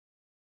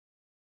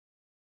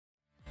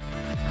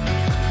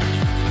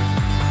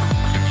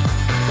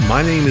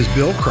My name is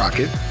Bill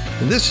Crockett,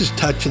 and this is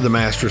Touch of the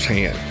Master's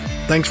Hand.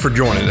 Thanks for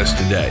joining us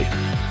today.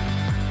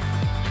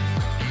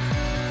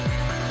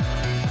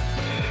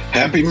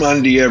 Happy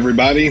Monday,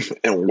 everybody,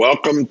 and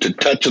welcome to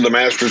Touch of the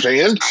Master's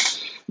Hand.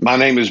 My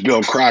name is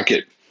Bill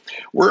Crockett.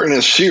 We're in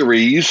a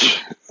series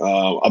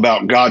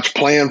about God's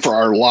plan for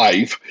our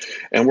life,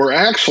 and we're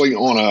actually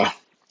on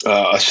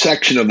a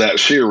section of that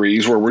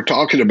series where we're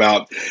talking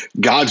about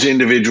God's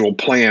individual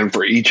plan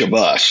for each of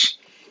us.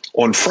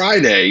 On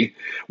Friday,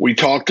 we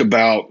talked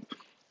about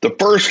the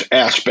first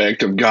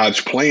aspect of God's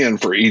plan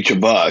for each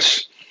of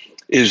us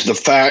is the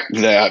fact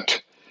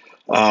that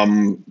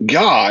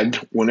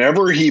God,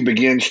 whenever he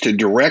begins to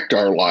direct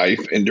our life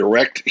and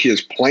direct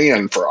his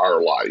plan for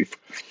our life,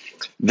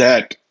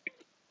 that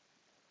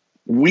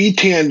we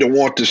tend to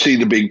want to see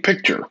the big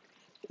picture.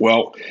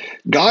 Well,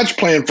 God's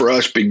plan for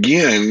us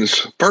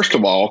begins, first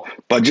of all,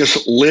 by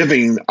just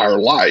living our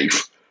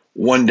life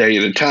one day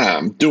at a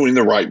time, doing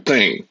the right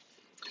thing.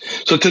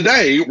 So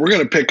today, we're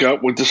going to pick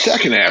up with the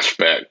second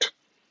aspect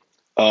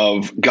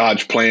of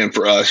God's plan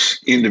for us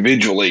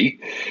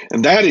individually,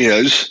 and that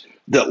is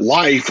that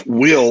life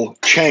will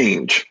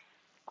change.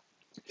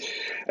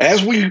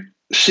 As we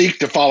seek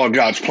to follow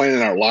God's plan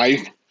in our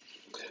life,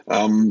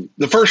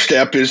 the first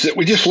step is that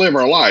we just live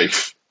our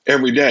life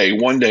every day,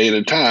 one day at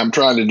a time,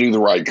 trying to do the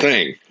right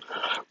thing.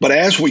 But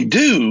as we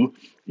do,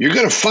 you're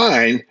going to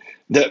find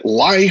that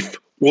life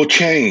will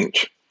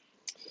change.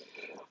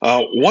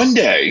 One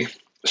day,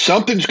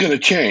 something's going to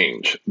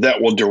change that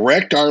will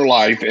direct our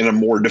life in a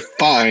more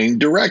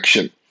defined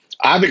direction.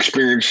 I've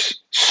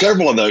experienced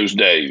several of those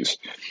days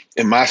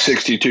in my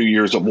 62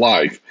 years of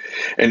life,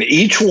 and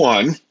each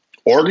one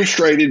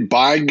orchestrated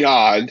by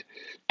God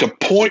to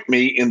point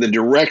me in the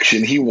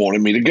direction he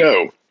wanted me to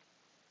go.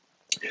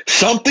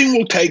 Something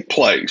will take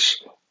place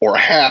or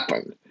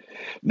happen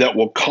that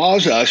will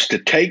cause us to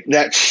take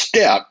that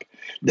step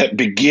that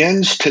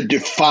begins to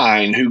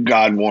define who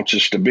God wants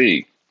us to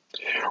be.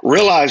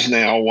 Realize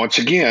now, once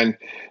again,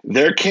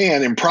 there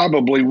can and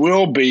probably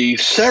will be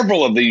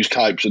several of these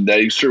types of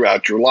days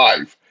throughout your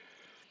life.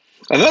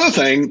 Another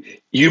thing,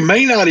 you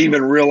may not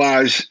even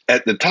realize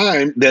at the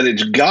time that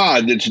it's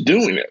God that's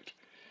doing it.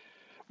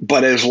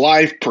 But as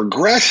life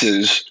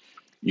progresses,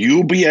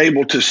 you'll be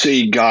able to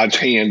see God's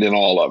hand in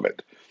all of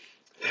it.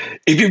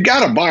 If you've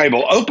got a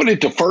Bible, open it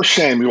to 1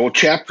 Samuel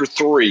chapter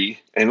 3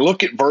 and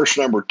look at verse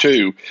number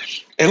 2.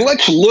 And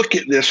let's look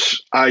at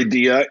this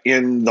idea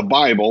in the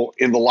Bible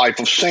in the life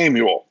of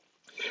Samuel.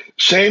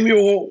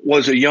 Samuel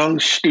was a young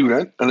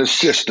student, an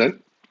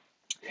assistant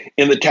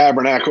in the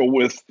tabernacle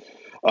with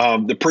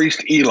the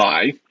priest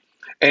Eli.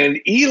 And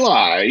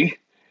Eli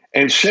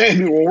and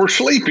Samuel were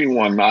sleeping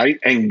one night,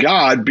 and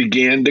God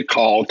began to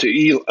call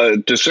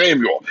to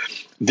Samuel.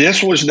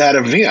 This was that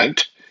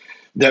event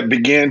that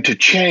began to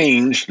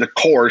change the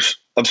course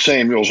of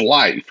Samuel's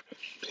life.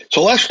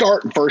 So let's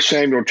start in 1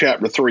 Samuel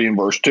chapter 3 and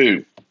verse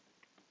 2.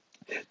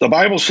 The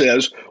Bible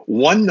says,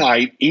 one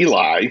night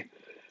Eli,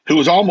 who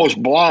was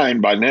almost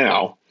blind by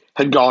now,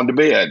 had gone to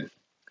bed.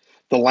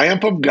 The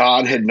lamp of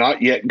God had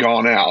not yet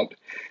gone out,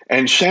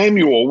 and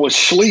Samuel was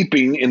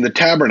sleeping in the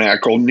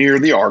tabernacle near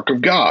the ark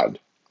of God.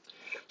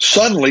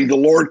 Suddenly the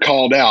Lord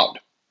called out,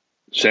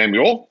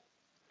 Samuel?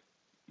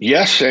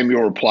 Yes,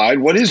 Samuel replied.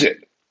 What is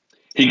it?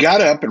 He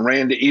got up and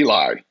ran to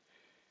Eli.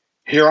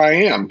 Here I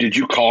am. Did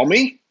you call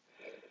me?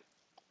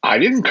 I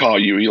didn't call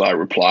you, Eli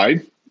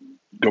replied.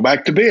 Go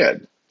back to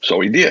bed. So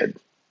he did.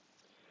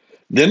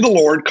 Then the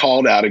Lord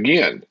called out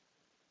again,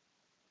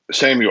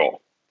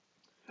 Samuel.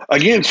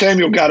 Again,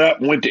 Samuel got up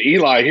and went to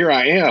Eli. Here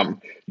I am.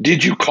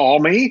 Did you call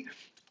me?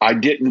 I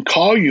didn't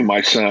call you,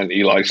 my son,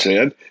 Eli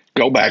said.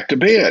 Go back to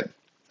bed.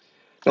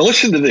 Now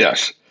listen to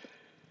this.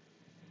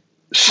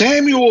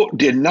 Samuel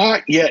did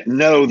not yet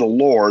know the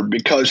Lord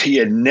because he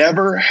had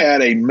never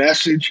had a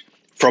message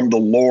from the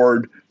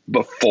Lord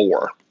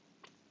before.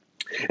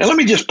 And let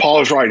me just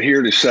pause right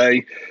here to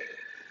say,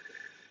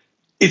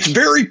 it's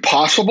very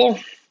possible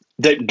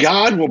that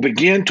God will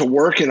begin to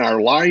work in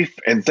our life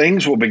and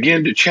things will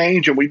begin to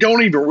change, and we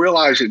don't even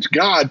realize it's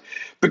God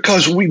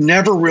because we've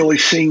never really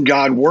seen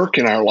God work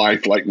in our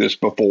life like this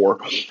before.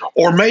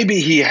 Or maybe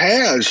he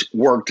has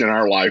worked in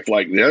our life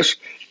like this,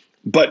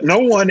 but no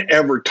one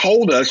ever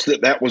told us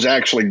that that was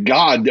actually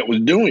God that was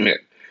doing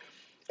it.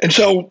 And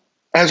so,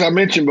 as I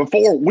mentioned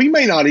before, we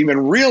may not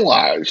even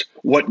realize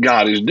what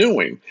God is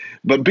doing,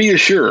 but be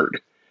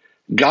assured,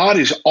 God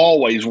is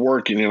always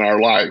working in our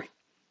life.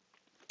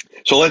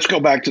 So let's go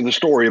back to the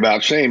story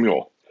about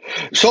Samuel.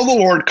 So the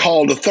Lord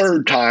called a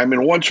third time,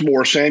 and once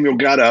more Samuel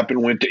got up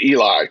and went to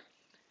Eli.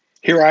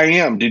 Here I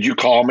am. Did you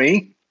call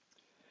me?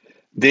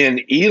 Then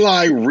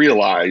Eli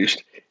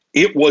realized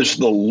it was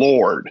the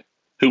Lord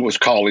who was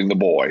calling the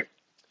boy.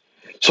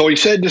 So he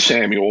said to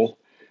Samuel,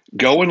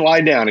 go and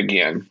lie down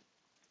again.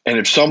 And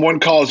if someone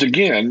calls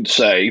again,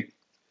 say,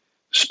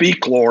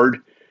 speak,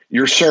 Lord,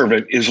 your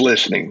servant is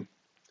listening.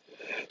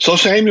 So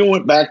Samuel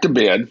went back to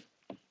bed,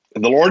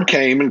 and the Lord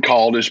came and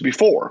called as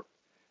before,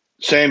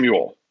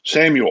 Samuel,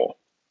 Samuel.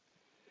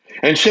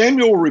 And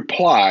Samuel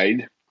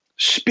replied,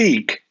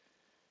 speak,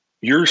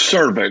 your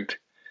servant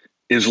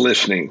is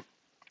listening.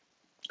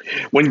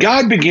 When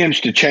God begins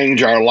to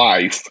change our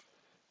life,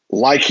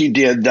 like he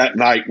did that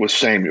night with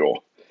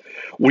Samuel,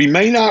 we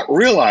may not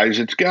realize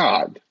it's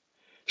God.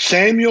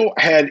 Samuel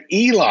had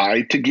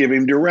Eli to give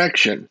him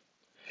direction.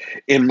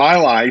 In my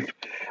life,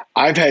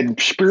 I've had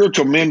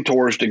spiritual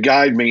mentors to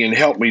guide me and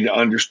help me to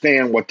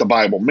understand what the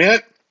Bible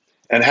meant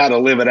and how to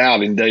live it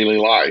out in daily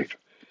life.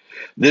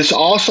 This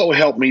also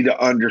helped me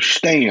to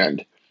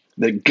understand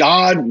that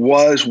God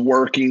was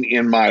working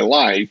in my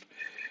life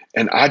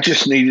and I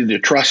just needed to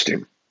trust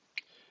him.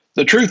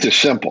 The truth is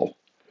simple.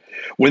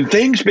 When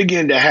things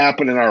begin to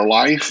happen in our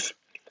life,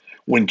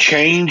 when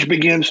change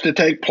begins to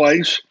take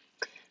place,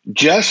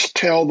 just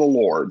tell the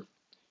Lord,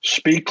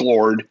 "Speak,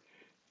 Lord,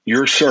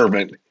 your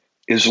servant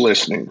is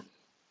listening."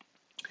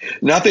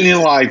 Nothing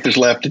in life is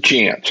left to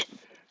chance.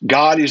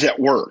 God is at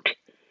work.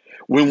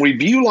 When we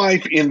view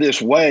life in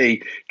this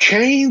way,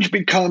 change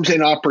becomes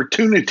an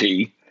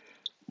opportunity,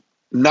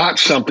 not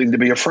something to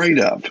be afraid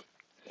of.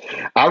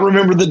 I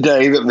remember the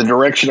day that the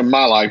direction of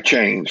my life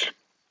changed.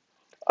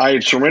 I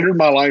had surrendered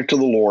my life to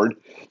the Lord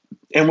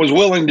and was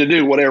willing to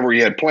do whatever he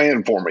had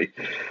planned for me.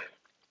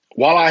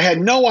 While I had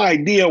no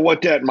idea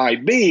what that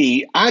might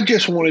be, I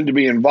just wanted to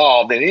be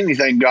involved in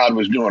anything God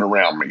was doing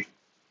around me.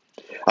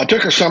 I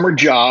took a summer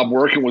job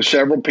working with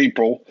several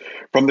people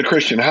from the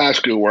Christian high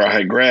school where I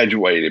had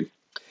graduated.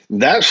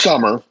 That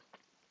summer,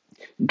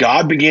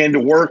 God began to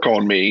work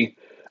on me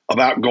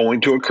about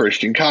going to a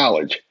Christian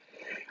college.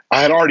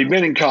 I had already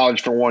been in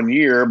college for 1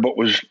 year, but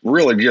was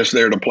really just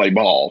there to play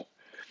ball.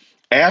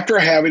 After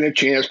having a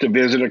chance to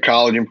visit a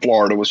college in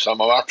Florida with some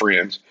of my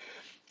friends,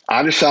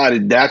 I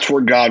decided that's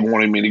where God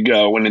wanted me to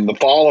go. And in the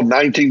fall of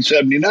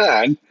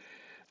 1979,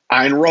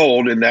 I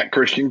enrolled in that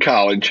Christian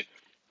college,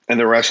 and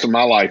the rest of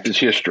my life is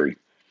history.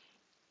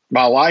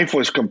 My life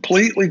was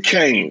completely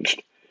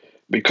changed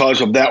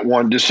because of that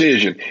one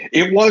decision.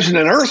 It wasn't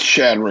an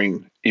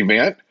earth-shattering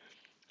event,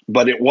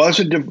 but it was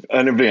an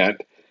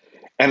event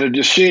and a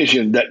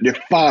decision that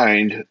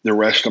defined the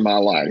rest of my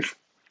life.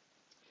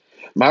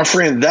 My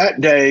friend,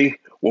 that day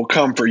will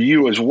come for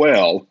you as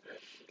well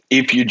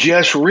if you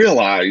just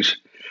realize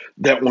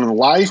that when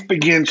life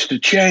begins to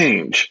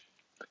change,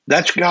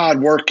 that's God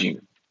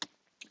working.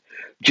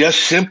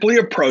 Just simply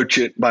approach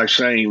it by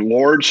saying,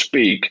 "Lord,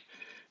 speak,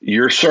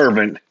 your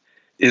servant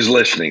is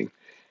listening.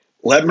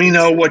 Let me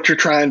know what you're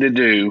trying to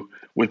do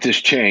with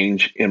this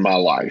change in my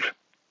life."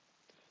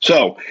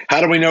 So,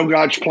 how do we know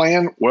God's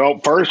plan? Well,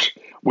 first,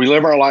 we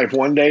live our life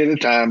one day at a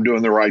time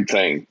doing the right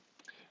thing.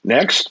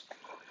 Next,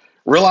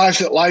 realize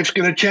that life's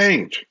going to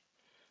change.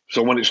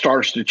 So when it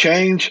starts to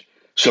change,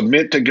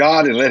 submit to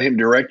God and let him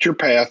direct your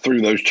path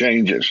through those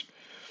changes.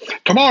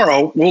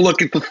 Tomorrow, we'll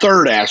look at the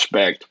third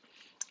aspect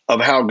of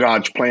how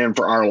God's plan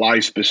for our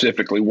life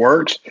specifically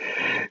works,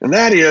 and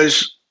that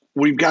is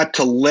we've got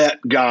to let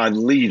God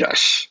lead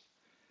us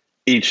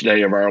each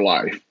day of our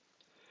life.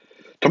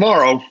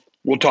 Tomorrow,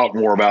 we'll talk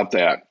more about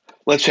that.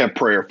 Let's have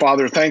prayer.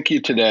 Father, thank you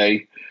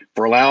today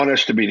for allowing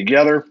us to be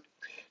together.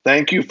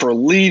 Thank you for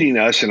leading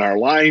us in our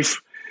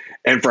life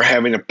and for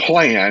having a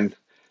plan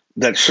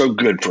that's so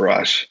good for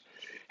us.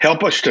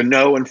 Help us to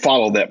know and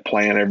follow that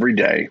plan every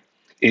day.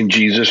 In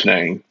Jesus'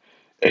 name,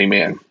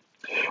 amen.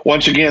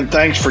 Once again,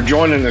 thanks for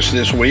joining us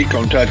this week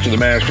on Touch of the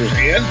Master's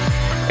Hand,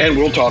 and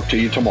we'll talk to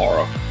you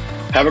tomorrow.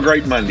 Have a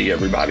great Monday,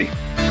 everybody.